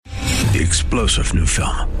The explosive new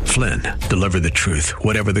film, Flynn, deliver the truth,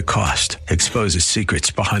 whatever the cost, exposes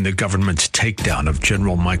secrets behind the government's takedown of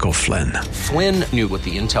General Michael Flynn. Flynn knew what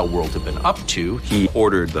the intel world had been up to. He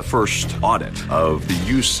ordered the first audit of the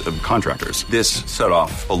use of contractors. This set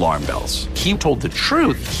off alarm bells. He told the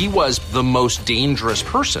truth. He was the most dangerous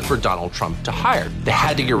person for Donald Trump to hire. They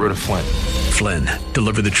had to get rid of Flynn. Flynn,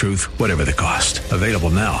 deliver the truth, whatever the cost. Available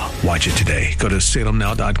now. Watch it today. Go to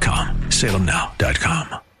salemnow.com.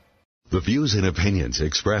 salemnow.com. The views and opinions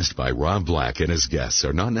expressed by Rob Black and his guests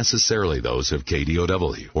are not necessarily those of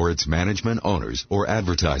KDOW or its management, owners, or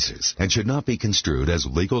advertisers, and should not be construed as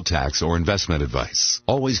legal, tax, or investment advice.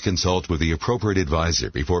 Always consult with the appropriate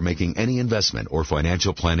advisor before making any investment or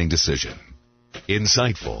financial planning decision.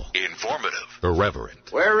 Insightful, informative,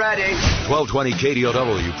 irreverent. We're ready. 1220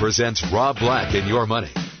 KDOW presents Rob Black and Your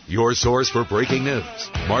Money. Your source for breaking news,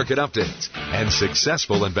 market updates, and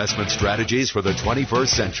successful investment strategies for the 21st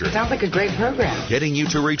century. Sounds like a great program. Getting you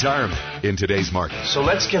to retirement in today's market. So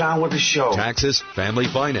let's get on with the show. Taxes, family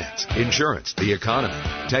finance, insurance, the economy,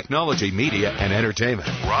 technology, media, and entertainment.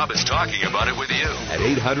 Rob is talking about it with you at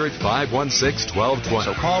 800-516-1220.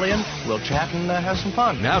 So call in, we'll chat and have some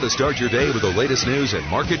fun. Now to start your day with the latest news and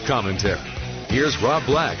market commentary. Here's Rob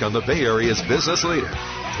Black on the Bay Area's business leader,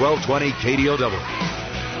 1220 KDOW.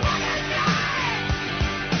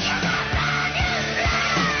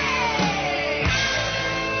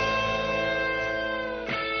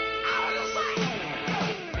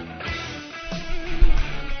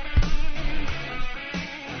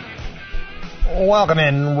 Welcome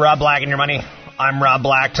in, Rob Black and Your Money. I'm Rob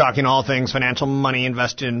Black, talking all things financial, money,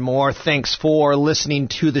 investing, and more. Thanks for listening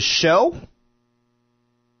to the show.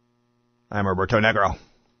 I'm Roberto Negro.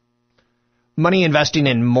 Money, investing,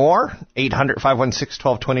 and more.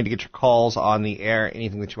 800-516-1220 to get your calls on the air.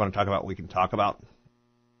 Anything that you want to talk about, we can talk about.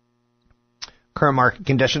 Current market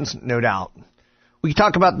conditions, no doubt. We can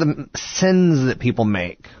talk about the sins that people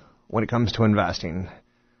make when it comes to investing.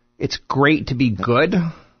 It's great to be good.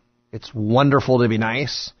 It's wonderful to be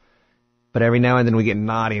nice, but every now and then we get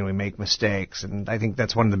naughty and we make mistakes, and I think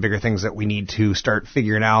that's one of the bigger things that we need to start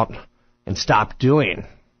figuring out and stop doing.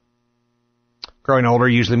 Growing older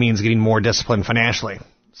usually means getting more disciplined financially.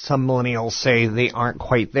 Some millennials say they aren't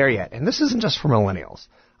quite there yet, and this isn't just for millennials.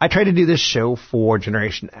 I try to do this show for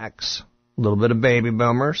Generation X, a little bit of baby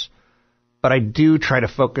boomers, but I do try to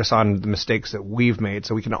focus on the mistakes that we've made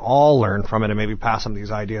so we can all learn from it and maybe pass some of these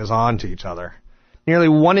ideas on to each other. Nearly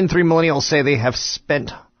 1 in 3 millennials say they have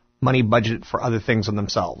spent money budgeted for other things than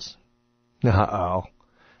themselves. Uh-oh.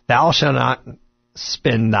 Thou shalt not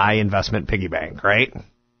spend thy investment piggy bank, right?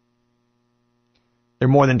 They're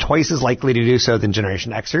more than twice as likely to do so than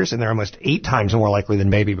Generation Xers, and they're almost 8 times more likely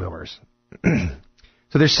than baby boomers.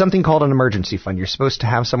 So there's something called an emergency fund. You're supposed to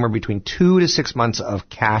have somewhere between 2 to 6 months of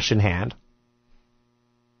cash in hand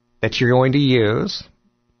that you're going to use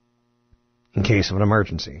in case of an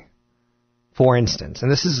emergency. For instance,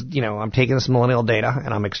 and this is, I'm taking this millennial data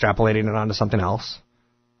and I'm extrapolating it onto something else.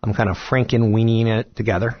 I'm kind of Frankenweenieing it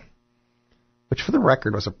together, which for the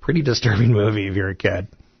record was a pretty disturbing movie if you're a kid.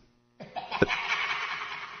 The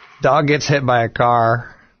dog gets hit by a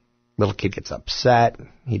car. Little kid gets upset.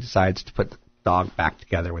 He decides to put the dog back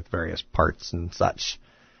together with various parts and such.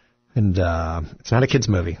 And it's not a kid's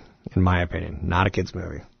movie, in my opinion. Not a kid's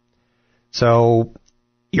movie. So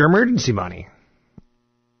your emergency money.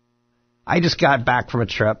 I just got back from a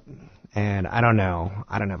trip, and I don't know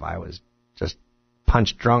if I was just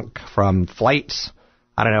punch drunk from flights.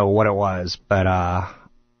 I don't know what it was, but I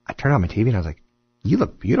turned on my TV, and I was like, you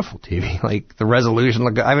look beautiful, TV. Like, the resolution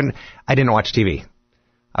looked good. I didn't watch TV.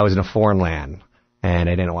 I was in a foreign land, and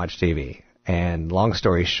I didn't watch TV. And long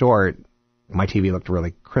story short, my TV looked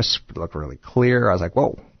really crisp. It looked really clear. I was like,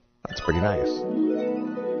 whoa, that's pretty nice.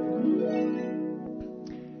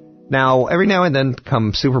 Now, every now and then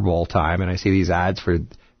come Super Bowl time, and I see these ads for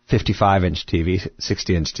 55-inch TV,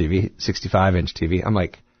 60-inch TV, 65-inch TV. I'm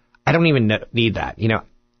like, I don't even need that.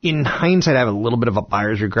 In hindsight, I have a little bit of a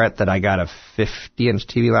buyer's regret that I got a 50-inch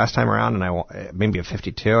TV last time around, and maybe a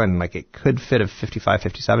 52, and it could fit a 55,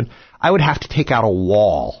 57. I would have to take out a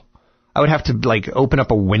wall. I would have to open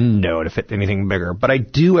up a window to fit anything bigger. But I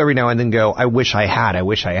do every now and then go, I wish I had.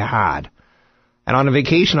 And on a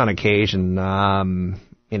vacation on occasion,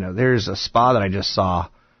 there's a spa that I just saw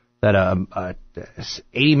that a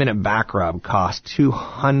 80-minute back rub cost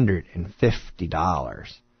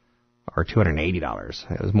 $250 or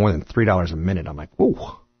 $280. It was more than $3 a minute. I'm like,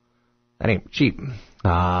 whoa, that ain't cheap.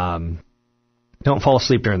 Don't fall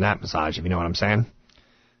asleep during that massage, if you know what I'm saying.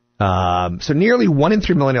 So nearly 1 in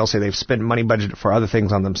 3 millennials say they've spent money budgeted for other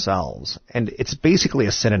things on themselves. And it's basically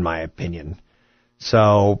a sin in my opinion.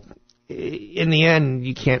 So in the end,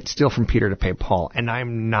 you can't steal from Peter to pay Paul. And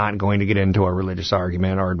I'm not going to get into a religious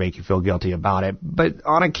argument or make you feel guilty about it. But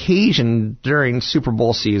on occasion, during Super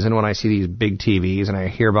Bowl season, when I see these big TVs and I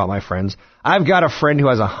hear about my friends, I've got a friend who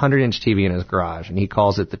has a 100-inch TV in his garage, and he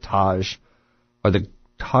calls it the Taj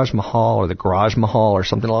Mahal or the Garage Mahal or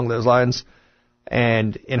something along those lines.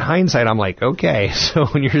 And in hindsight, I'm like, okay, so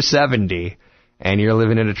when you're 70 and you're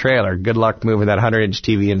living in a trailer, good luck moving that 100-inch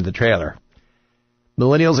TV into the trailer.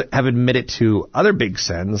 Millennials have admitted to other big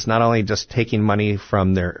sins, not only just taking money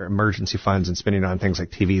from their emergency funds and spending it on things like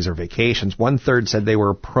TVs or vacations. 1/3 said they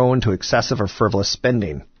were prone to excessive or frivolous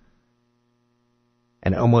spending.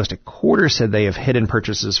 And almost 1/4 said they have hidden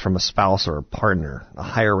purchases from a spouse or a partner, a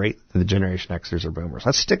higher rate than the Generation Xers or Boomers.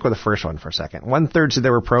 Let's stick with the first one for a second. 1/3 said they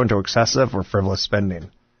were prone to excessive or frivolous spending.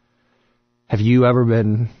 Have you ever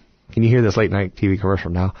been, can you hear this late night TV commercial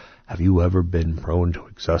now? Have you ever been prone to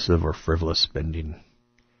excessive or frivolous spending?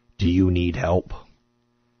 Do you need help?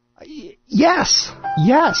 Yes.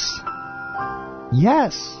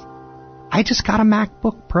 I just got a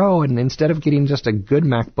MacBook Pro, and instead of getting just a good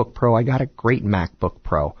MacBook Pro, I got a great MacBook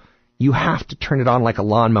Pro. You have to turn it on like a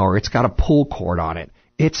lawnmower. It's got a pull cord on it.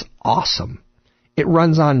 It's awesome. It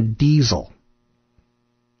runs on diesel.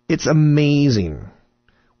 It's amazing.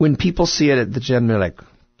 When people see it at the gym, they're like,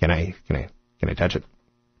 can I touch it?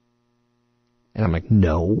 And I'm like,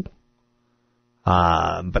 no.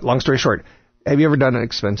 But long story short, have you ever done an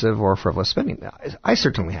expensive or frivolous spending? I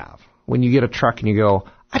certainly have. When you get a truck and you go,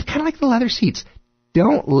 I'd kind of like the leather seats.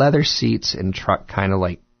 Don't leather seats and truck kind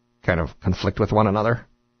of conflict with one another?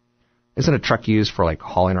 Isn't a truck used for like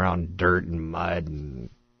hauling around dirt and mud and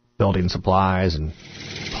building supplies and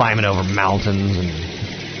climbing over mountains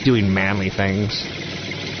and doing manly things?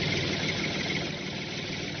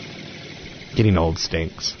 Getting old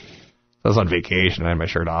stinks. I was on vacation, I had my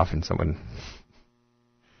shirt off, and someone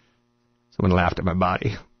laughed at my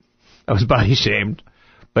body. I was body shamed.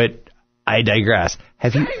 But I digress.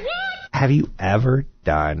 Have you ever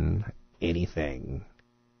done anything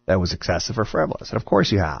that was excessive or frivolous? And of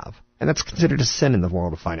course you have. And that's considered a sin in the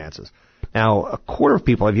world of finances. Now, 1/4 of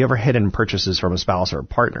people, have you ever hidden purchases from a spouse or a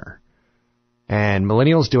partner? And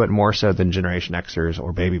millennials do it more so than Generation Xers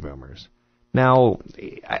or baby boomers. Now,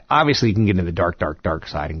 obviously you can get into the dark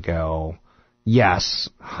side and go, yes,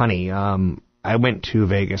 honey, I went to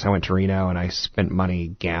Vegas, I went to Reno, and I spent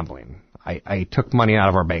money gambling. I took money out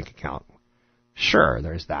of our bank account. Sure,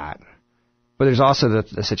 there's that. But there's also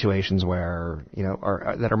the situations where,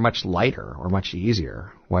 that are much lighter or much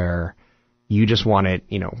easier, where you just wanted,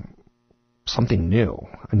 something new,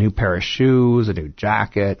 a new pair of shoes, a new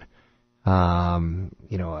jacket, a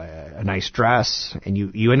nice dress, and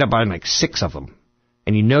you end up buying like 6 of them.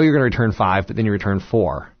 And you're going to return 5, but then you return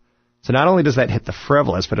 4. So not only does that hit the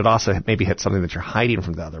frivolous, but it also maybe hits something that you're hiding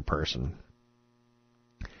from the other person.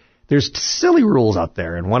 There's silly rules out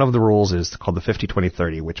there, and one of the rules is called the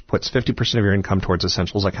 50-20-30, which puts 50% of your income towards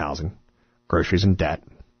essentials like housing, groceries, and debt.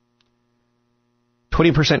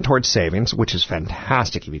 20% towards savings, which is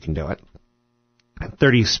fantastic if you can do it. And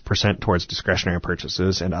 30% towards discretionary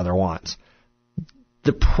purchases and other wants.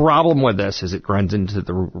 The problem with this is it runs into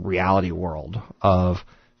the reality world of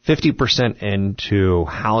 50% into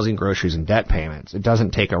housing, groceries, and debt payments. It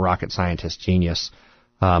doesn't take a rocket scientist, genius,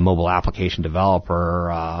 mobile application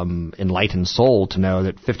developer, enlightened soul to know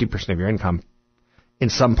that 50% of your income in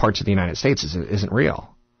some parts of the United States isn't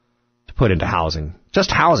real to put into housing.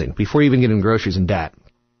 Just housing, before you even get into groceries and debt.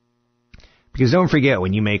 Because don't forget,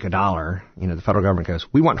 when you make $1, the federal government goes,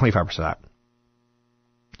 we want 25% of that.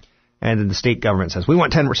 And then the state government says, we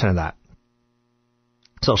want 10% of that.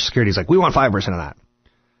 Social Security's like, we want 5% of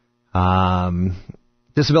that.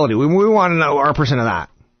 Disability, we want to know our percent of that.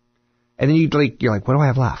 And then you're like, what do I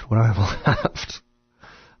have left? What do I have left?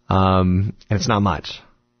 And it's not much.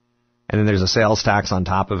 And then there's a sales tax on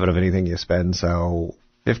top of it of anything you spend. So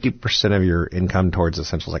 50% of your income towards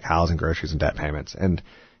essentials like housing, groceries, and debt payments. And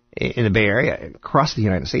in the Bay Area, across the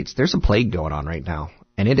United States, there's a plague going on right now.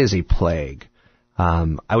 And it is a plague.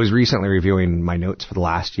 I was recently reviewing my notes for the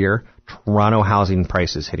last year. Toronto housing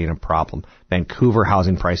prices hitting a problem. Vancouver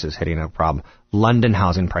housing prices hitting a problem. London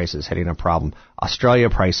housing prices hitting a problem. Australia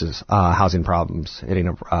prices, housing prices hitting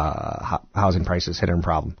a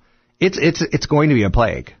problem. It's going to be a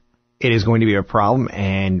plague. It is going to be a problem,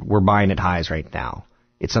 and we're buying at highs right now.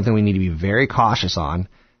 It's something we need to be very cautious on,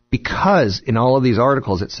 because in all of these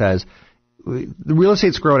articles it says the real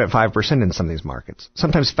estate's growing at 5% in some of these markets,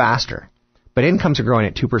 sometimes faster. But incomes are growing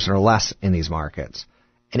at 2% or less in these markets.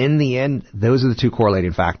 And in the end, those are the two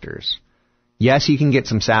correlating factors. Yes, you can get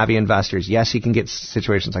some savvy investors. Yes, you can get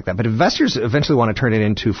situations like that. But investors eventually want to turn it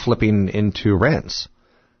into flipping into rents.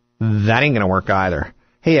 That ain't going to work either.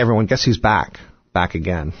 Hey, everyone, guess who's back? Back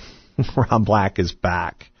again. Rob Black is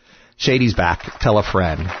back. Shady's back. Tell a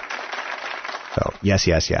friend. So,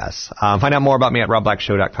 yes. Find out more about me at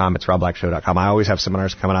robblackshow.com. It's robblackshow.com. I always have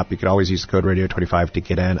seminars coming up. You can always use the code radio25 to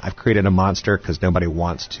get in. I've created a monster because nobody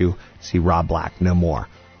wants to see Rob Black no more.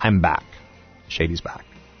 I'm back. Shady's back.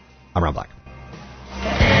 I'm Rob Black.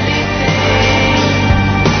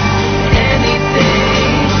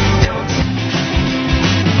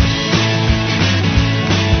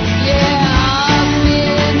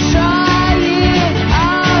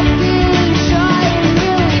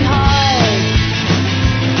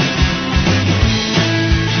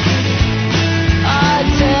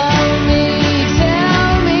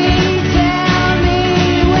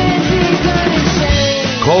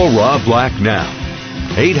 Call Rob Black now.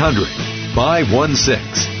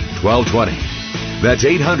 800-516-1220. That's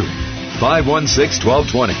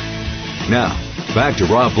 800-516-1220. Now, back to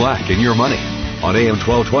Rob Black and Your Money on AM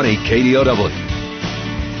 1220 KDOW.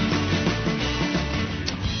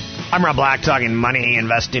 I'm Rob Black, talking money,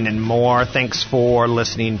 investing, and more. Thanks for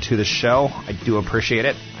listening to the show. I do appreciate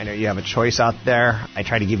it. I know you have a choice out there. I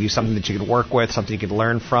try to give you something that you can work with, something you can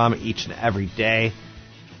learn from each and every day.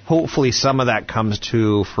 Hopefully some of that comes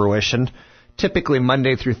to fruition. Typically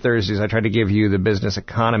Monday through Thursdays, I try to give you the business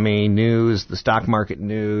economy news, the stock market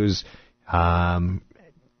news,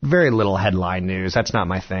 very little headline news. That's not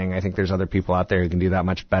my thing. I think there's other people out there who can do that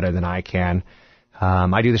much better than I can.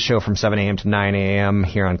 I do the show from 7 a.m. to 9 a.m.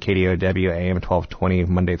 here on KDOW AM 1220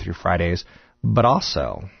 Monday through Fridays. But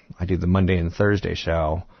also, I do the Monday and Thursday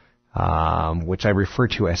show, which I refer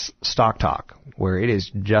to as Stock Talk, where it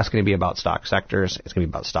is just going to be about stock sectors. It's going to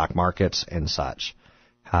be about stock markets and such.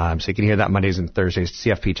 So you can hear that Mondays and Thursdays.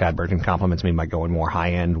 CFP Chad Burton compliments me by going more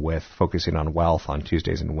high-end with focusing on wealth. On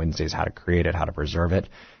Tuesdays and Wednesdays, how to create it, how to preserve it.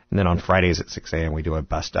 And then on Fridays at 6 a.m., we do a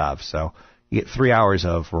best of. So you get 3 hours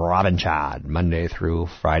of Rob and Chad Monday through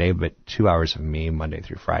Friday, but 2 hours of me Monday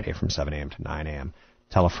through Friday from 7 a.m. to 9 a.m.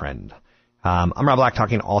 Tell a friend. I'm Rob Black,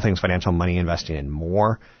 talking all things financial, money, investing, and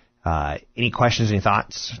more. Any questions, any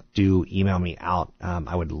thoughts, do email me out.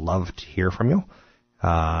 I would love to hear from you.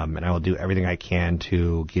 And I will do everything I can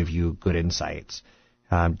to give you good insights.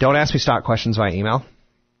 Don't ask me stock questions via email. Do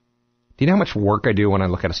you know how much work I do when I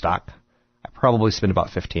look at a stock? I probably spend about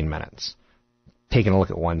 15 minutes taking a look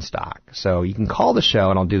at one stock. So you can call the show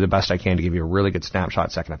and I'll do the best I can to give you a really good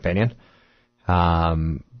snapshot second opinion.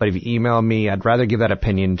 But if you email me, I'd rather give that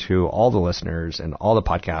opinion to all the listeners and all the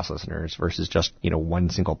podcast listeners versus just, one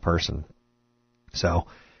single person. So,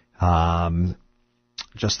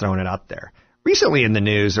 just throwing it out there. Recently in the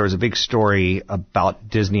news, there was a big story about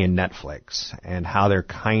Disney and Netflix and how they're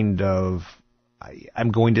kind of,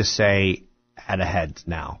 I'm going to say, at a head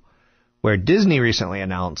now. Where Disney recently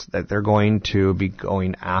announced that they're going to be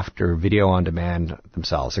going after video on demand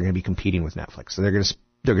themselves. They're going to be competing with Netflix. So they're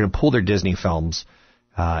going to pull their Disney films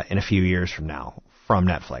in a few years from now from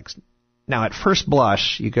Netflix. Now, at first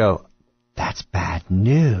blush, you go, that's bad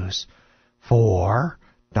news for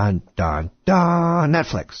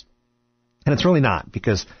Netflix. And it's really not,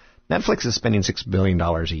 because Netflix is spending $6 billion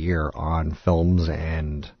a year on films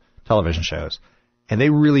and television shows. And they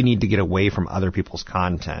really need to get away from other people's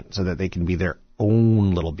content so that they can be their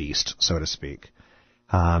own little beast, so to speak.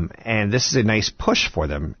 And this is a nice push for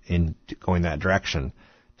them in going that direction.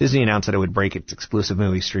 Disney announced that it would break its exclusive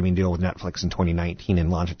movie streaming deal with Netflix in 2019 and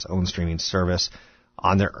launch its own streaming service.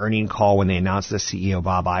 On their earnings call, when they announced this, CEO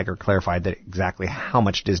Bob Iger clarified that exactly how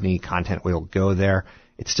much Disney content will go there.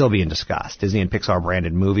 It's still being discussed. Disney and Pixar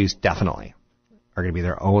branded movies definitely are going to be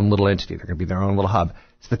their own little entity. They're going to be their own little hub.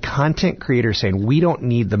 It's the content creator saying, we don't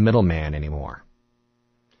need the middleman anymore.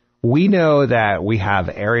 We know that we have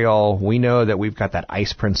Ariel. We know that we've got that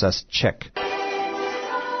ice princess chick.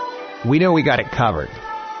 We know we got it covered.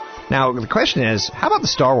 Now, the question is, how about the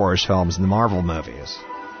Star Wars films and the Marvel movies?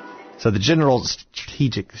 So the general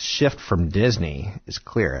strategic shift from Disney is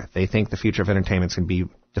clear. They think the future of entertainment is going to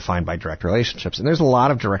be defined by direct relationships. And there's a lot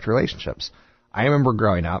of direct relationships. I remember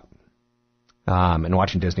growing up and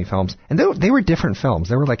watching Disney films. And they were different films.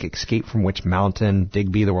 They were like Escape from Witch Mountain,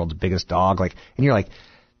 Digby, the World's Biggest Dog. And you're like,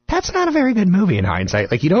 that's not a very good movie in hindsight.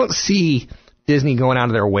 Like, you don't see Disney going out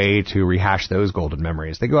of their way to rehash those golden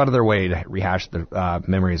memories. They go out of their way to rehash the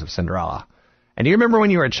memories of Cinderella. And do you remember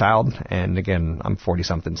when you were a child? And again, I'm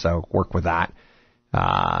 40-something, so work with that.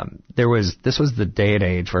 This was the day and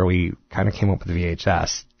age where we kind of came up with the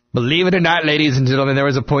VHS. Believe it or not, ladies and gentlemen, there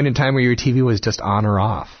was a point in time where your TV was just on or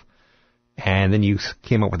off. And then you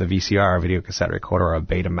came up with a VCR, a video cassette recorder, or a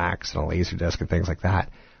Betamax, and a Laserdisc, and things like that.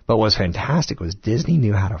 But what was fantastic was Disney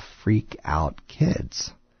knew how to freak out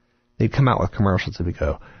kids. They'd come out with commercials that would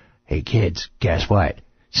go, Hey kids, guess what?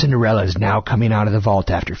 Cinderella is now coming out of the vault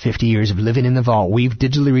after 50 years of living in the vault. We've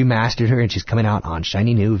digitally remastered her, and she's coming out on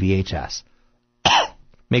shiny new VHS.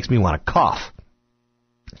 Makes me want to cough.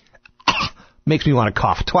 Makes me want to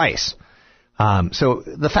cough twice. So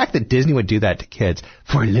the fact that Disney would do that to kids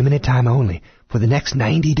for a limited time only, for the next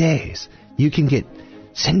 90 days, you can get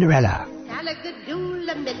Cinderella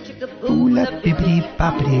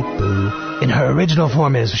in her original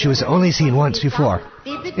form as she was only seen once before.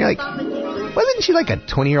 You're like, wasn't she like a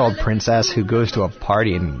 20-year-old princess who goes to a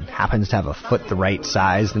party and happens to have a foot the right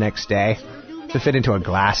size the next day to fit into a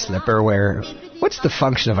glass slipper? What's the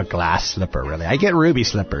function of a glass slipper, really? I get ruby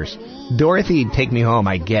slippers. Dorothy, take me home,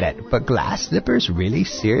 I get it. But glass slippers, really?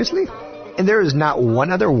 Seriously? And there is not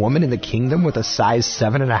one other woman in the kingdom with a size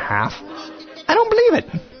 7.5? I don't believe it.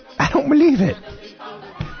 I don't believe it.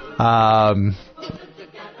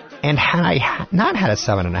 And had I not had a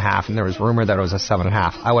 7.5, and there was rumor that it was a 7.5,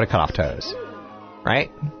 I would have cut off toes.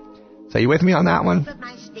 Right? So you with me on that one?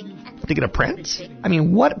 Thinking of Prince? I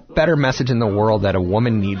mean, what better message in the world that a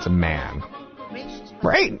woman needs a man?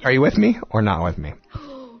 Right? Are you with me or not with me?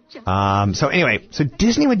 So anyway, so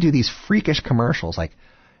Disney would do these freakish commercials like,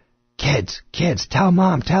 kids, tell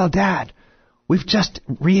mom, tell dad, we've just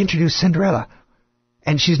reintroduced Cinderella,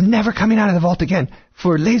 and she's never coming out of the vault again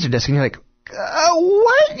for Laserdisc. And you're like,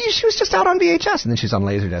 what? She was just out on VHS, and then she's on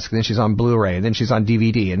Laserdisc, and then she's on Blu-ray, and then she's on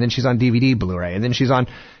DVD, and then she's on DVD Blu-ray, and then she's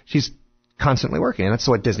constantly working, and that's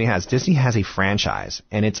what Disney has. Disney has a franchise,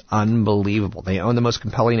 and it's unbelievable. They own the most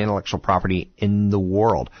compelling intellectual property in the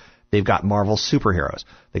world. They've got Marvel superheroes.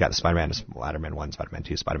 They got the Spider-Man, Spider-Man 1, Spider-Man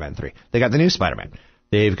 2, Spider-Man 3. They got the new Spider-Man.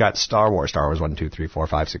 They've got Star Wars 1, 2, 3, 4,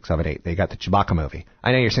 5, 6, 7, 8. They got the Chewbacca movie.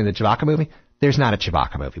 I know you're saying the Chewbacca movie. There's not a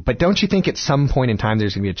Chewbacca movie. But don't you think at some point in time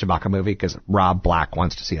there's going to be a Chewbacca movie? Because Rob Black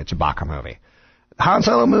wants to see a Chewbacca movie. Han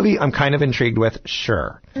Solo movie, I'm kind of intrigued with.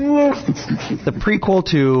 Sure. The prequel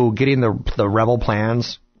to getting the Rebel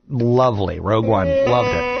plans, lovely. Rogue One, loved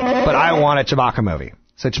it. But I want a Chewbacca movie.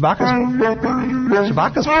 So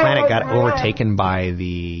Chewbacca's planet got overtaken by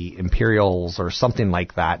the Imperials or something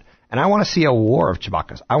like that. And I want to see a war of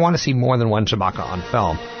Chewbaccas. I want to see more than one Chewbacca on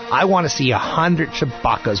film. I want to see 100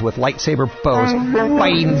 Chewbaccas with lightsaber bows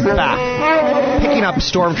fighting back, picking up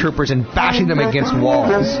stormtroopers and bashing them against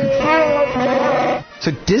walls.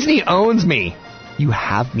 So Disney owns me. You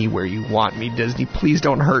have me where you want me, Disney. Please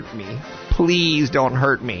don't hurt me. Please don't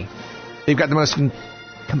hurt me. They've got the most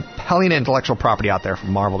compelling intellectual property out there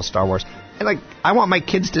from Marvel to Star Wars. And I want my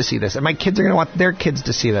kids to see this, and my kids are going to want their kids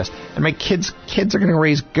to see this, and my kids are going to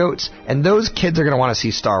raise goats, and those kids are going to want to see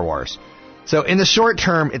Star Wars. So in the short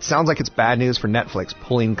term, it sounds like it's bad news for Netflix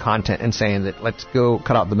pulling content and saying that let's go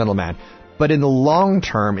cut out the middleman. But in the long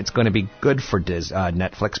term, it's going to be good for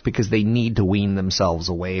Netflix because they need to wean themselves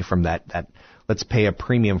away from that let's pay a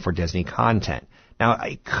premium for Disney content. Now,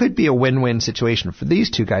 it could be a win-win situation for these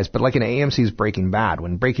two guys, but like in AMC's Breaking Bad,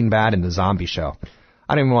 when Breaking Bad and The Zombie Show,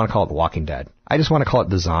 I don't even want to call it The Walking Dead. I just want to call it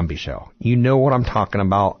The Zombie Show. You know what I'm talking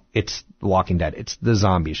about. It's The Walking Dead. It's The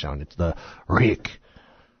Zombie Show, and it's the Rick,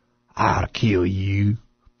 I'll kill you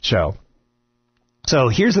show. So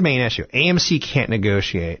here's the main issue. AMC can't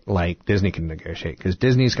negotiate like Disney can negotiate because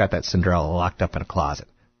Disney's got that Cinderella locked up in a closet.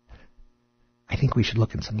 I think we should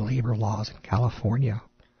look at some labor laws in California.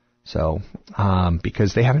 So,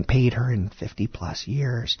 because they haven't paid her in 50 plus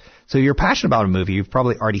years. So you're passionate about a movie, you've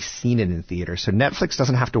probably already seen it in theaters. So Netflix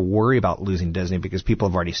doesn't have to worry about losing Disney because people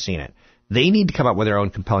have already seen it. They need to come up with their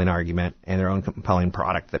own compelling argument and their own compelling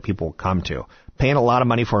product that people will come to. Paying a lot of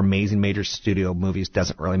money for amazing major studio movies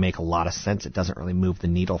doesn't really make a lot of sense. It doesn't really move the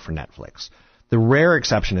needle for Netflix. The rare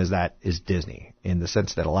exception is Disney, in the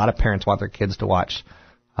sense that a lot of parents want their kids to watch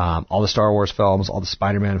all the Star Wars films, all the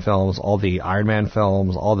Spider-Man films, all the Iron Man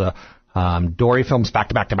films, all the Dory films back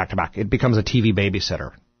to back to back to back. It becomes a TV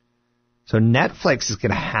babysitter. So Netflix is going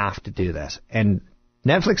to have to do this. And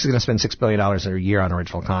Netflix is going to spend $6 billion a year on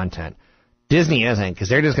original content. Disney isn't, because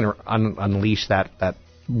they're just going to unleash that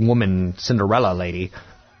woman, Cinderella lady,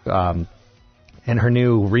 and her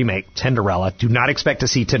new remake, Tinderella. Do not expect to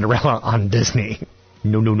see Tinderella on Disney.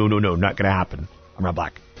 No, not going to happen. I'm Rob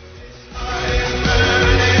Black.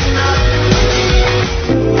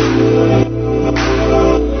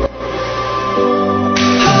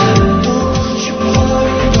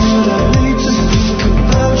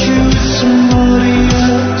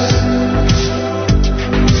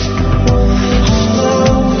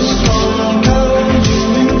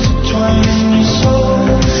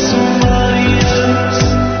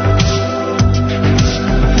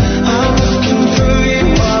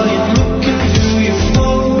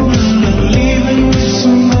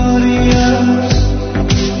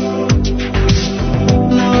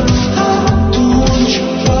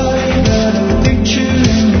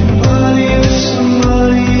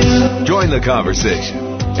 Join the conversation.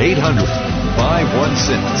 800-516-1220.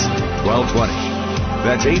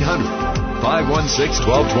 That's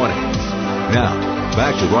 800-516-1220. Now,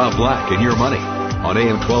 back to Rob Black and Your Money on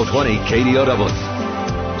AM 1220 KDOW.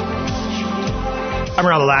 I'm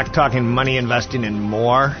Rob Black, talking money, investing, and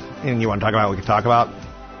more. And you want to talk about what we can talk about?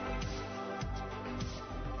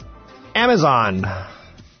 Amazon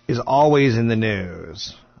is always in the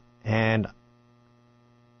news. And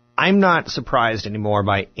I'm not surprised anymore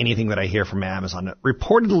by anything that I hear from Amazon.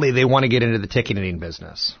 Reportedly, they want to get into the ticketing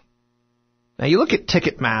business. Now, you look at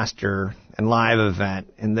Ticketmaster and Live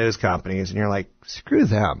Event and those companies, and you're like, screw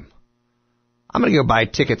them. I'm going to go buy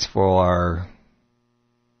tickets for...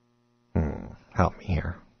 help me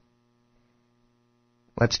here.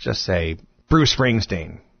 Let's just say Bruce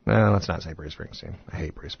Springsteen. No, let's not say Bruce Springsteen. I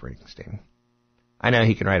hate Bruce Springsteen. I know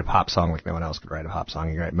he can write a pop song like no one else could write a pop song.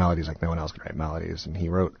 He can write melodies like no one else could write melodies. And he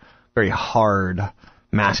wrote very hard,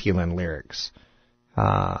 masculine lyrics,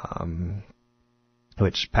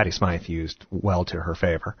 which Patti Smythe used well to her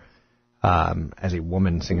favor, as a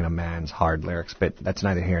woman singing a man's hard lyrics. But that's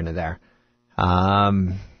neither here nor there.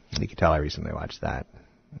 You can tell I recently watched that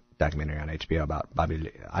documentary on HBO about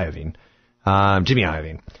Jimmy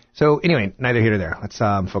Iovine. So anyway, neither here nor there. Let's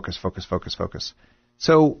focus.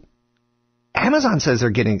 So Amazon says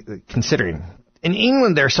they're considering. In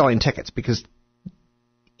England, they're selling tickets because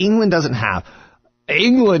England doesn't have.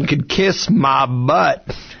 England could kiss my butt.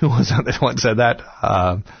 Who was that that once said that?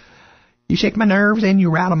 You shake my nerves and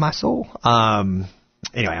you rattle my soul. Anyway,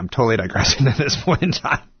 I'm totally digressing at this point in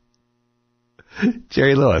time.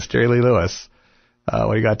 Jerry Lee Lewis.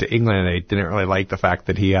 When he got to England, they didn't really like the fact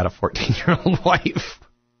that he had a 14-year-old wife.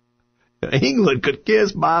 England could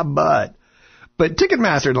kiss my butt. But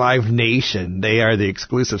Ticketmaster and Live Nation, they are the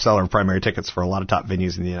exclusive seller of primary tickets for a lot of top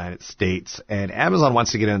venues in the United States. And Amazon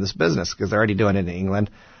wants to get into this business because they're already doing it in England.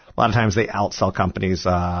 A lot of times they outsell companies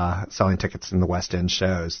selling tickets in the West End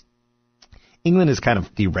shows. England is kind of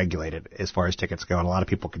deregulated as far as tickets go, and a lot of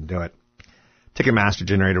people can do it. Ticketmaster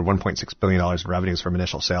generated $1.6 billion in revenues from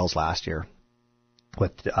initial sales last year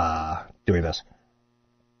with doing this.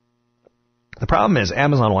 The problem is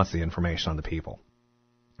Amazon wants the information on the people.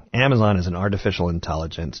 Amazon is an artificial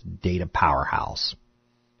intelligence data powerhouse.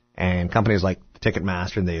 And companies like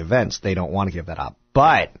Ticketmaster and the events, they don't want to give that up.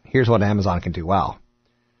 But here's what Amazon can do well.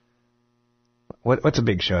 What's a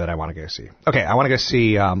big show that I want to go see? Okay, I want to go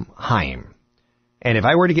see Haim. And if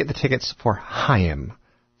I were to get the tickets for Haim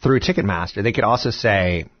through Ticketmaster, they could also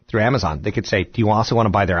say, through Amazon, they could say, do you also want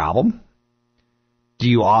to buy their album? Do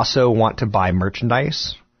you also want to buy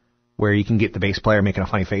merchandise where you can get the bass player making a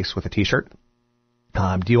funny face with a T-shirt?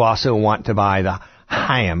 Do you also want to buy the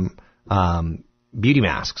Haim beauty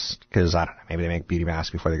masks? Because, I don't know, maybe they make beauty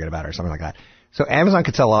masks before they go to bed or something like that. So Amazon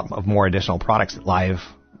could sell a lot of more additional products that live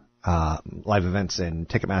events and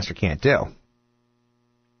Ticketmaster can't do.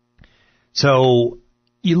 So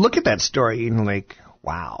you look at that story and you're like,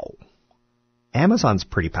 wow, Amazon's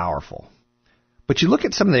pretty powerful. But you look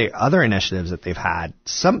at some of the other initiatives that they've had,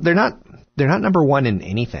 they're not number one in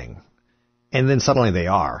anything. And then suddenly they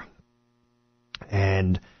are.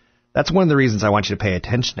 And that's one of the reasons I want you to pay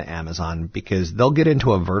attention to Amazon, because they'll get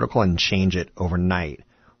into a vertical and change it overnight.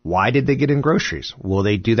 Why did they get in groceries? Will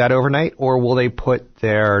they do that overnight, or will they put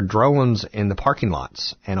their drones in the parking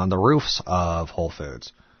lots and on the roofs of Whole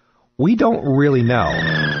Foods? We don't really know.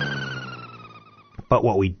 But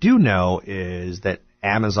what we do know is that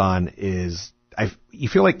Amazon is, you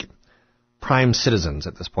feel like prime citizens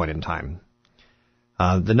at this point in time.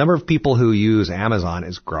 The number of people who use Amazon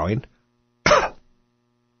is growing.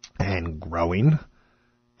 And growing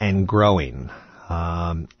and growing.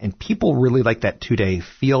 And people really like that two-day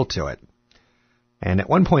feel to it. And at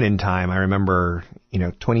one point in time, I remember,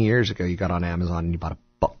 20 years ago, you got on Amazon and you bought a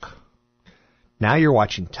book. Now you're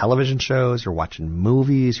watching television shows, you're watching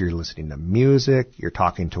movies, you're listening to music, you're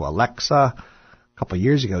talking to Alexa. A couple of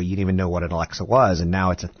years ago, you didn't even know what an Alexa was, and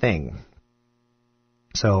now it's a thing.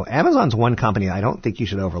 So Amazon's one company I don't think you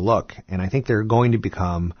should overlook, and I think they're going to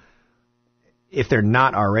become, if they're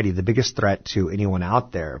not already, the biggest threat to anyone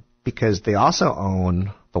out there, because they also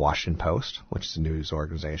own the Washington Post, which is a news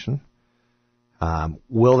organization.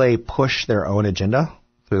 Will they push their own agenda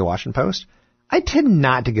through the Washington Post? I tend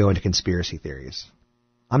not to go into conspiracy theories.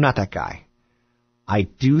 I'm not that guy. I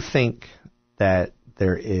do think that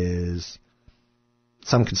there is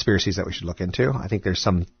some conspiracies that we should look into. I think there's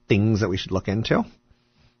some things that we should look into.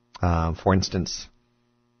 For instance,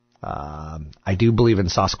 I do believe in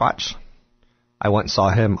Sasquatch. I once saw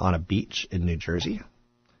him on a beach in New Jersey.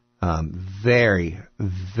 Very,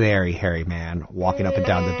 very hairy man walking up and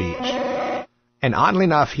down the beach. And oddly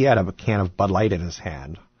enough, he had a can of Bud Light in his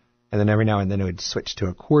hand. And then every now and then it would switch to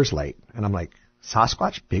a Coors Light. And I'm like,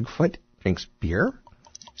 Sasquatch Bigfoot drinks beer?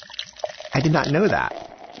 I did not know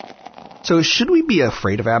that. So should we be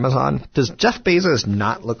afraid of Amazon? Does Jeff Bezos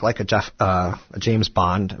not look like a James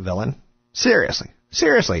Bond villain? Seriously.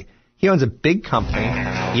 He owns a big company.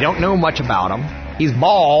 You don't know much about him. He's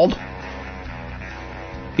bald.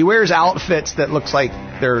 He wears outfits that looks like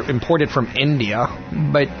they're imported from India.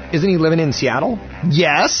 But isn't he living in Seattle?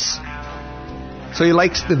 Yes. So he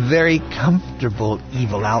likes the very comfortable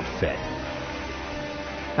evil outfit.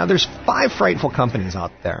 Now, there's 5 frightful companies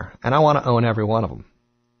out there, and I want to own every one of them.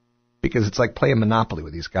 Because it's like playing Monopoly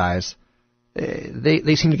with these guys.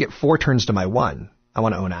 They seem to get 4 turns to my 1. I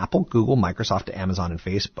want to own Apple, Google, Microsoft, Amazon, and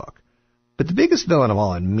Facebook. But the biggest villain of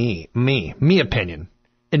all, in me opinion,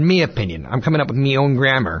 I'm coming up with me own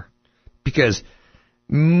grammar. Because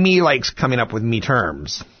me likes coming up with me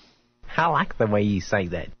terms. I like the way you say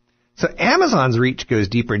that. So Amazon's reach goes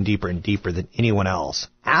deeper and deeper and deeper than anyone else.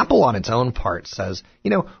 Apple on its own part says, we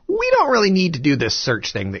don't really need to do this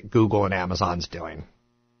search thing that Google and Amazon's doing.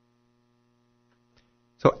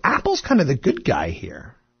 So Apple's kind of the good guy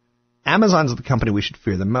here. Amazon's the company we should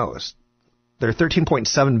fear the most. Their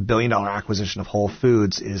 $13.7 billion acquisition of Whole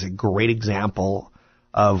Foods is a great example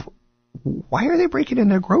of why are they breaking in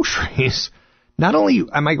their groceries? Not only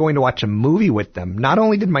am I going to watch a movie with them, not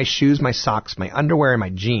only did my shoes, my socks, my underwear, and my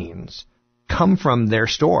jeans come from their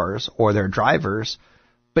stores or their drivers,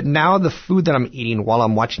 but now the food that I'm eating while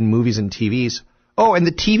I'm watching movies and TVs, and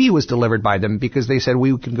the TV was delivered by them because they said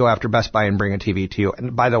we can go after Best Buy and bring a TV to you.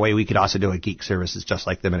 And by the way, we could also do a geek services just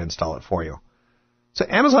like them and install it for you. So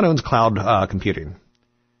Amazon owns cloud computing.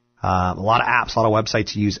 A lot of apps, a lot of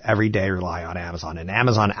websites you use every day rely on Amazon. And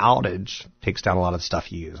Amazon outage takes down a lot of the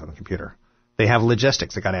stuff you use on the computer. They have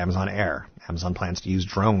logistics. They got Amazon Air. Amazon plans to use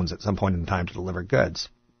drones at some point in time to deliver goods.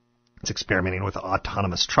 It's experimenting with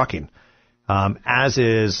autonomous trucking. As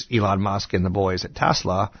is Elon Musk and the boys at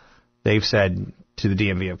Tesla. They've said to the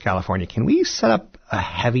DMV of California, can we set up a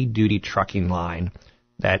heavy-duty trucking line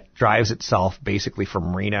that drives itself basically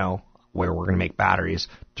from Reno, where we're going to make batteries,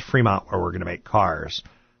 to Fremont, where we're going to make cars?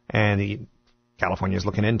 And California is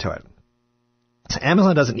looking into it. So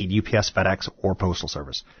Amazon doesn't need UPS, FedEx, or Postal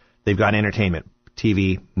Service. They've got entertainment,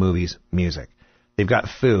 TV, movies, music. They've got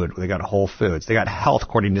food. They've got Whole Foods. They got health,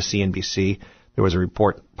 according to CNBC. There was a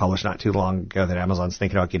report published not too long ago that Amazon's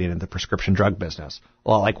thinking about getting into the prescription drug business, a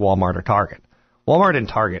lot like Walmart or Target. Walmart and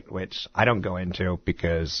Target, which I don't go into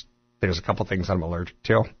because there's a couple things that I'm allergic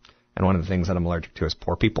to, and one of the things that I'm allergic to is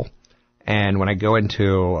poor people. And when I go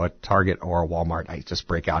into a Target or a Walmart, I just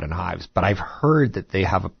break out in hives. But I've heard that they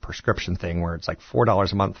have a prescription thing where it's like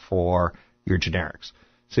 $4 a month for your generics.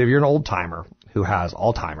 So if you're an old-timer who has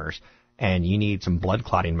Alzheimer's and you need some blood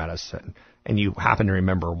clotting medicine and you happen to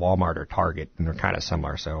remember Walmart or Target, and they're kind of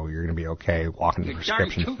similar, so you're going to be okay walking to the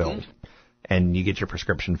prescription filled. And you get your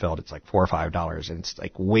prescription filled, it's like $4 or $5, and it's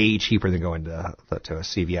like way cheaper than going to a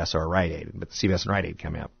CVS or a Rite Aid. But the CVS and Rite Aid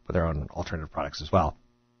coming up with their own alternative products as well.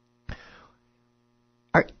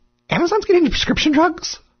 Amazon's getting into prescription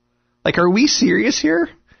drugs? Like, are we serious here?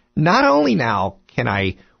 Not only now can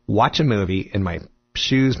I watch a movie in my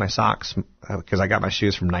shoes, my socks, because I got my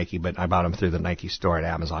shoes from Nike, but I bought them through the Nike store at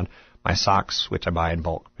Amazon. My socks, which I buy in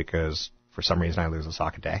bulk because for some reason I lose a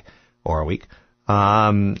sock a day or a week.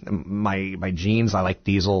 My jeans, I like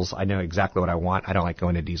Diesels. I know exactly what I want. I don't like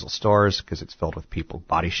going to Diesel stores because it's filled with people who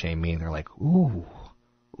body shame me, and they're like, ooh,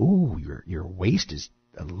 your waist is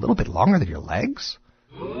a little bit longer than your legs.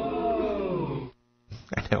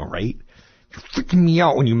 I know, right? You're freaking me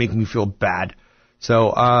out when you make me feel bad.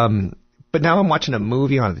 So, but now I'm watching a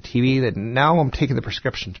movie on the TV that now I'm taking the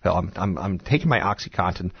prescription pill. I'm taking my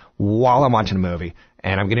OxyContin while I'm watching a movie,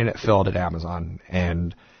 and I'm getting it filled at Amazon.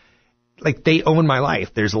 And like, they own my life.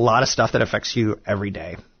 There's a lot of stuff that affects you every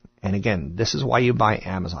day. And again, this is why you buy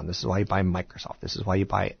Amazon. This is why you buy Microsoft. This is why you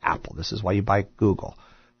buy Apple. This is why you buy Google.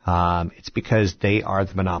 It's because they are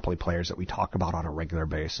the monopoly players that we talk about on a regular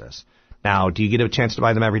basis. Now, do you get a chance to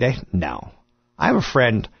buy them every day? No. I have a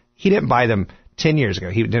friend, he didn't buy them 10 years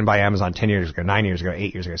ago. He didn't buy Amazon 10 years ago, 9 years ago,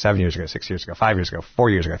 8 years ago, 7 years ago, 6 years ago, 5 years ago, 4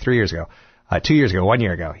 years ago, 3 years ago, 2 years ago, 1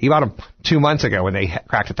 year ago. He bought them 2 months ago when they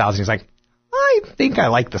cracked 1,000. He's like, I think I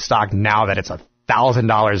like the stock now that it's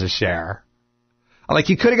 $1,000 a share. I'm like,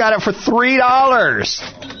 you could have got it for $3.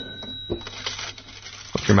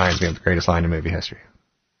 Which reminds me of the greatest line in movie history.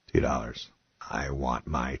 $2. I want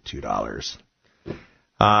my $2.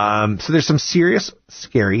 So there's some serious,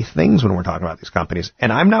 scary things when we're talking about these companies.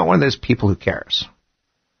 And I'm not one of those people who cares.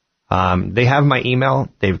 They have my email.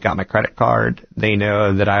 They've got my credit card. They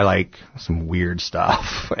know that I like some weird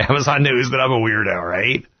stuff. Amazon knows that I'm a weirdo,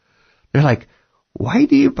 right? They're like, why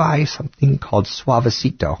do you buy something called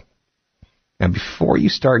Suavecito? Now, before you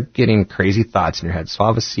start getting crazy thoughts in your head,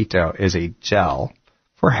 Suavecito is a gel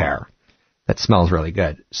for hair that smells really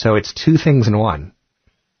good. So it's two things in one.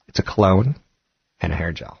 It's a cologne and a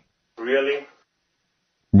hair gel. Really?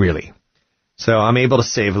 Really. So I'm able to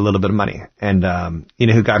save a little bit of money. And you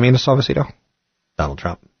know who got me into Suavecito? Donald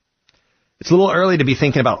Trump. It's a little early to be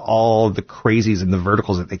thinking about all the crazies and the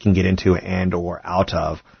verticals that they can get into and or out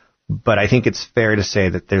of. But I think it's fair to say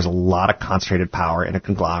that there's a lot of concentrated power in a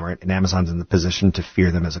conglomerate, and Amazon's in the position to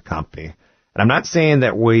fear them as a company. And I'm not saying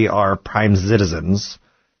that we are prime citizens,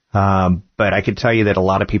 but I could tell you that a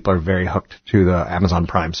lot of people are very hooked to the Amazon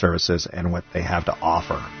Prime services and what they have to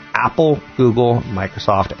offer. Apple, Google,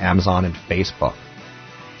 Microsoft, Amazon, and Facebook.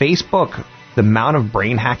 Facebook, the amount of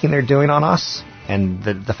brain hacking they're doing on us, and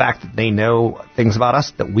the fact that they know things about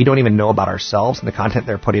us that we don't even know about ourselves, and the content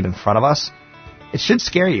they're putting in front of us, it should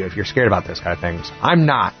scare you if you're scared about those kind of things. I'm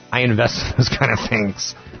not. I invest in those kind of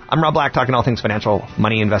things. I'm Rob Black, talking all things financial,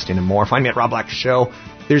 money, investing, and more. Find me at Rob Black Show.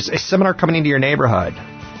 There's a seminar coming into your neighborhood.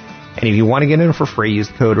 And if you want to get in for free, use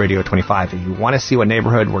the code radio25. If you want to see what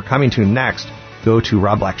neighborhood we're coming to next, go to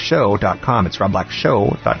robblackshow.com. It's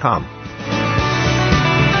robblackshow.com.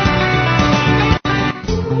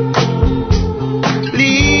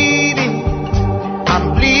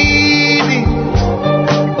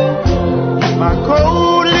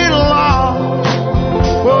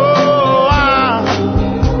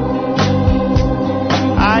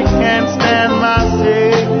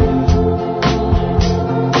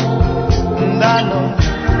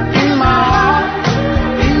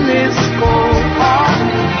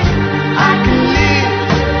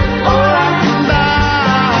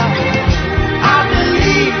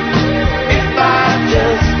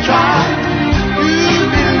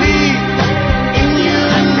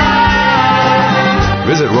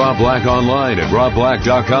 Black online at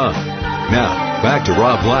robblack.com. Now, back to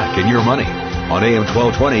Rob Black and Your Money on AM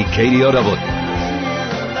 1220 KDOW.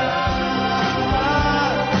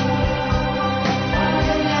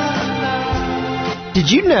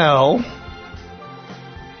 Did you know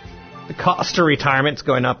the cost of retirement's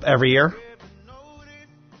going up every year?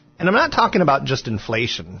 And I'm not talking about just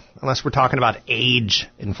inflation, unless we're talking about age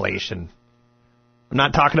inflation. I'm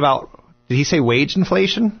not talking about, did he say wage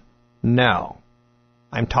inflation? No.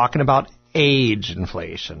 I'm talking about age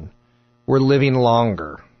inflation. We're living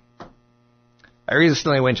longer. I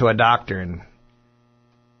recently went to a doctor and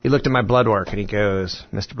he looked at my blood work and he goes,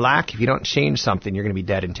 Mr. Black, if you don't change something, you're going to be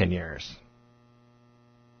dead in 10 years.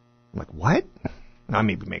 I'm like, what? I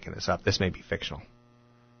may be making this up. This may be fictional.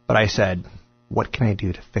 But I said, what can I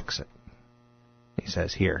do to fix it? He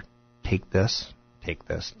says, here, take this, take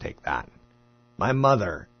that. My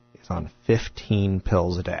mother is on 15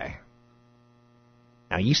 pills a day.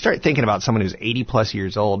 Now, you start thinking about someone who's 80-plus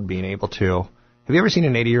years old being able to... Have you ever seen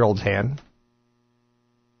an 80-year-old's hand?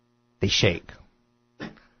 They shake.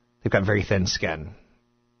 They've got very thin skin.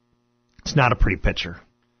 It's not a pretty picture.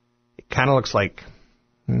 It kind of looks like...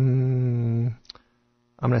 I'm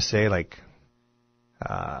going to say like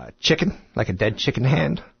chicken, like a dead chicken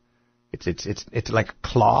hand. It's like a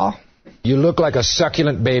claw. You look like a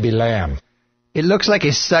succulent baby lamb. It looks like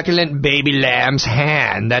a succulent baby lamb's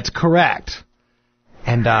hand. That's correct.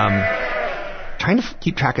 And trying to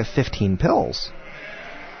keep track of 15 pills.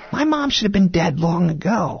 My mom should have been dead long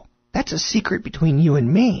ago. That's a secret between you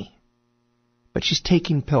and me. But she's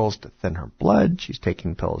taking pills to thin her blood. She's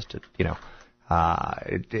taking pills to,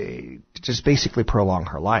 just basically prolong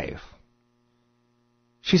her life.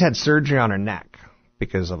 She's had surgery on her neck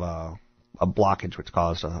because of a blockage which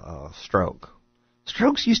caused a stroke.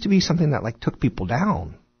 Strokes used to be something that took people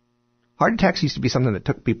down. Heart attacks used to be something that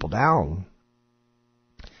took people down.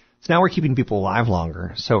 So now we're keeping people alive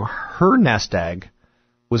longer. So her nest egg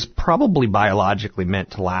was probably biologically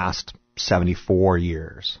meant to last 74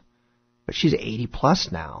 years. But she's 80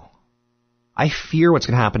 plus now. I fear what's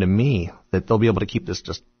going to happen to me, that they'll be able to keep this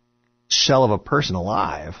just shell of a person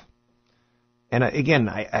alive. And again,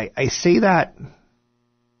 I say that,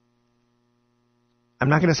 I'm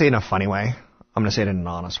not going to say it in a funny way. I'm going to say it in an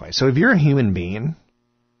honest way. So if you're a human being,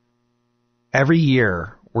 every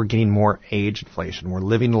year we're getting more age inflation. We're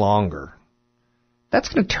living longer. That's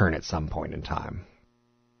going to turn at some point in time.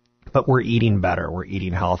 But we're eating better. We're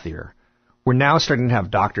eating healthier. We're now starting to have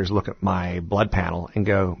doctors look at my blood panel and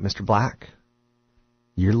go, Mr. Black,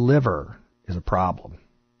 your liver is a problem.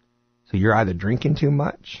 So you're either drinking too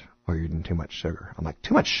much or you're eating too much sugar. I'm like,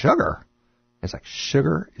 too much sugar? It's like,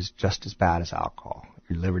 sugar is just as bad as alcohol.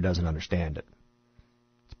 Your liver doesn't understand it.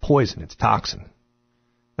 It's poison. It's toxin.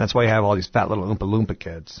 That's why you have all these fat little Oompa Loompa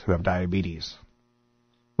kids who have diabetes.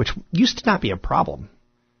 which used to not be a problem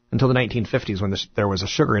until the 1950s when there was a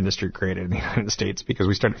sugar industry created in the United States because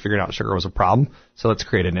we started figuring out sugar was a problem. So let's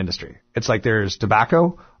create an industry. It's like there's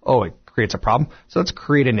tobacco. Oh, it creates a problem. So let's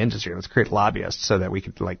create an industry. Let's create lobbyists so that we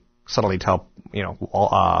could like subtly tell,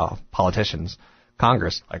 politicians,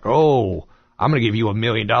 Congress, like, oh, I'm going to give you $1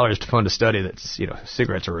 million to fund a study that's,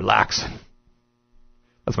 cigarettes are relaxing.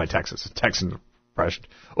 That's my Texan impression.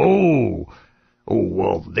 Oh,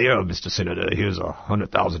 well, there, Mr. Senator, here's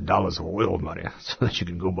 $100,000 of oil money so that you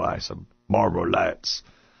can go buy some Marlboro Lights.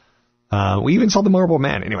 We even saw the Marlboro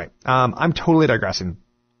Man. Anyway, I'm totally digressing,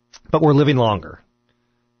 but we're living longer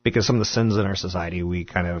because some of the sins in our society we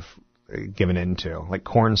kind of given into, like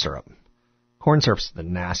corn syrup. Corn syrup's the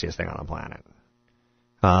nastiest thing on the planet.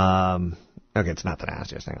 Okay, it's not the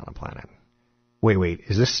nastiest thing on the planet. Wait,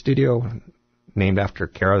 is this studio named after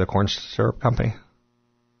Caro, the corn syrup company?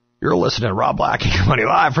 You're listening to Rob Black and Your Money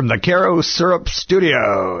live from the Caro Syrup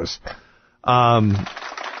Studios. I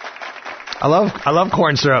love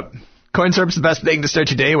corn syrup. Corn syrup's the best thing to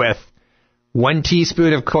start your day with. 1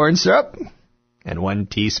 teaspoon of corn syrup and 1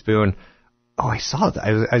 teaspoon. Oh, I saw that.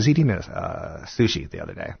 I was eating a sushi the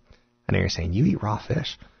other day. I know you're saying, you eat raw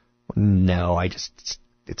fish? No, it's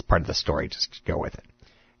part of the story. Just go with it.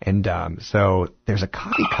 And so there's a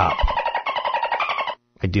coffee cup.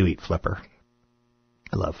 I do eat Flipper.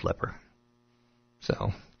 I love Flipper.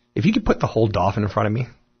 So if you could put the whole dolphin in front of me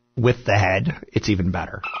with the head, it's even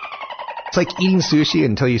better. It's like eating sushi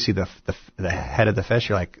until you see the head of the fish.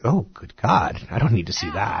 You're like, oh, good God, I don't need to see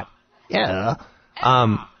that. Yeah.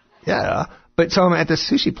 But so I'm at this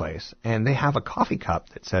sushi place, and they have a coffee cup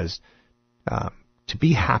that says, to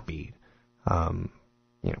be happy,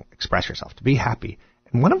 express yourself, to be happy.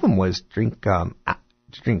 And one of them was drink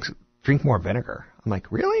more vinegar. I'm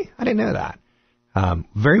like, really? I didn't know that.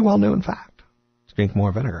 Very well known fact. Drink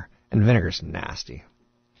more vinegar. And vinegar's nasty.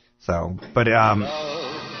 So, but, did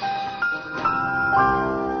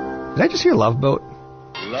I just hear Love Boat?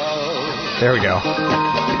 There we go.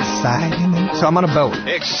 Exciting. So I'm on a boat.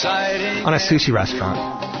 Exciting. On a sushi restaurant.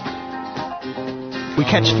 We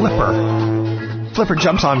catch Flipper. Flipper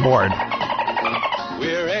jumps on board.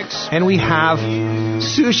 And we have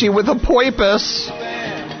sushi with a porpoise.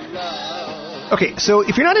 Okay, so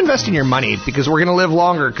if you're not investing your money, because we're going to live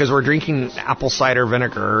longer because we're drinking apple cider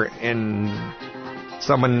vinegar, and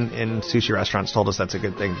someone in sushi restaurants told us that's a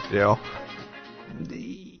good thing to do.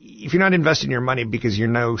 If you're not investing your money because you're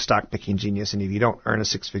no stock picking genius, and if you don't earn a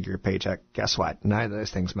 6-figure paycheck, guess what? Neither of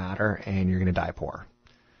those things matter, and you're going to die poor.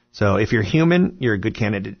 So if you're human, you're a good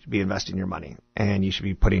candidate to be investing your money. And you should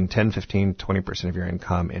be putting 10, 15, 20% of your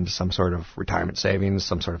income into some sort of retirement savings,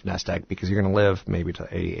 some sort of nest egg, because you're going to live maybe to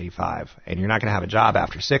 80, 85. And you're not going to have a job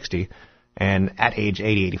after 60. And at age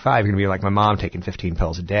 80, 85, you're going to be like my mom taking 15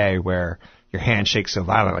 pills a day where your hand shakes so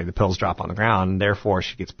violently the pills drop on the ground. And therefore,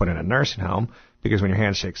 she gets put in a nursing home because when your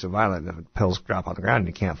hand shakes so violently the pills drop on the ground and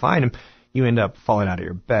you can't find them, you end up falling out of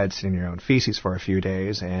your bed, sitting in your own feces for a few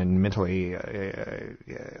days, and mentally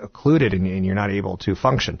occluded, and you're not able to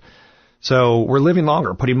function. So we're living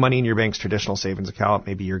longer. Putting money in your bank's traditional savings account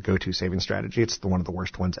may be your go-to saving strategy. It's one of the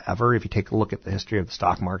worst ones ever. If you take a look at the history of the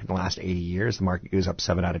stock market in the last 80 years, the market goes up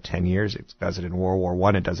 7 out of 10 years. It does it in World War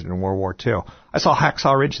I. It does it in World War II. I saw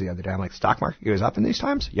Hacksaw Ridge the other day. I'm like, stock market goes up in these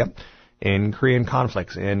times? Yep. In Korean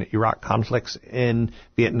conflicts, in Iraq conflicts, in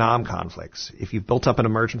Vietnam conflicts. If you've built up an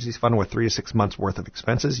emergency fund with 3 to 6 months worth of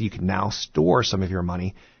expenses, you can now store some of your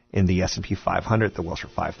money in the S&P 500, the Wilshire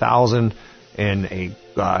 5000, in a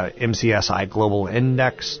MCSI Global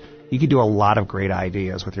Index. You can do a lot of great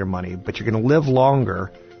ideas with your money, but you're going to live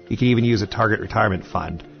longer. You can even use a target retirement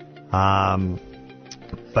fund.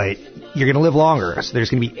 But you're going to live longer, so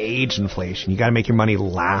there's going to be age inflation. You got to make your money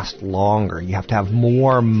last longer. You have to have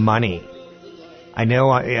more money. I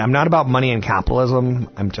know I'm not about money and capitalism.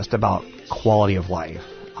 I'm just about quality of life.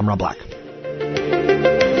 I'm Rob Black.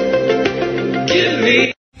 Give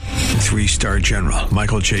me. 3-star General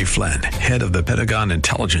Michael J. Flynn, head of the Pentagon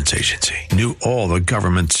Intelligence Agency, knew all the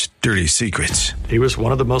government's dirty secrets. He was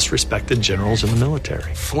one of the most respected generals in the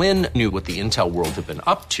military. Flynn knew what the intel world had been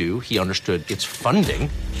up to. He understood its funding.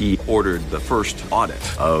 He ordered the first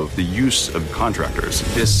audit of the use of contractors.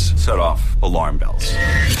 This set off alarm bells.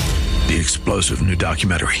 The explosive new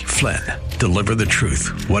documentary, Flynn, Deliver the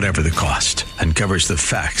Truth, Whatever the Cost, uncovers the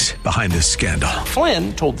facts behind this scandal.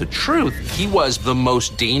 Flynn told the truth. He was the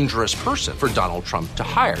most dangerous person for Donald Trump to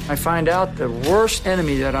hire. I find out the worst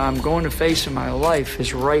enemy that I'm going to face in my life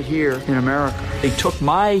is right here in America. They took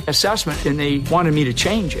my assessment and they wanted me to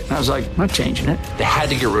change it. And I was like, I'm not changing it. They had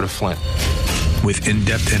to get rid of Flynn. With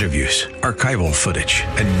in-depth interviews, archival footage,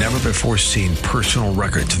 and never-before-seen personal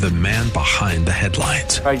records of the man behind the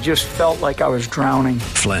headlines. I just felt like I was drowning.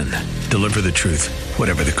 Flynn, deliver the truth,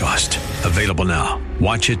 whatever the cost. Available now.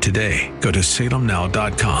 Watch it today. Go to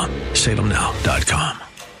salemnow.com. salemnow.com.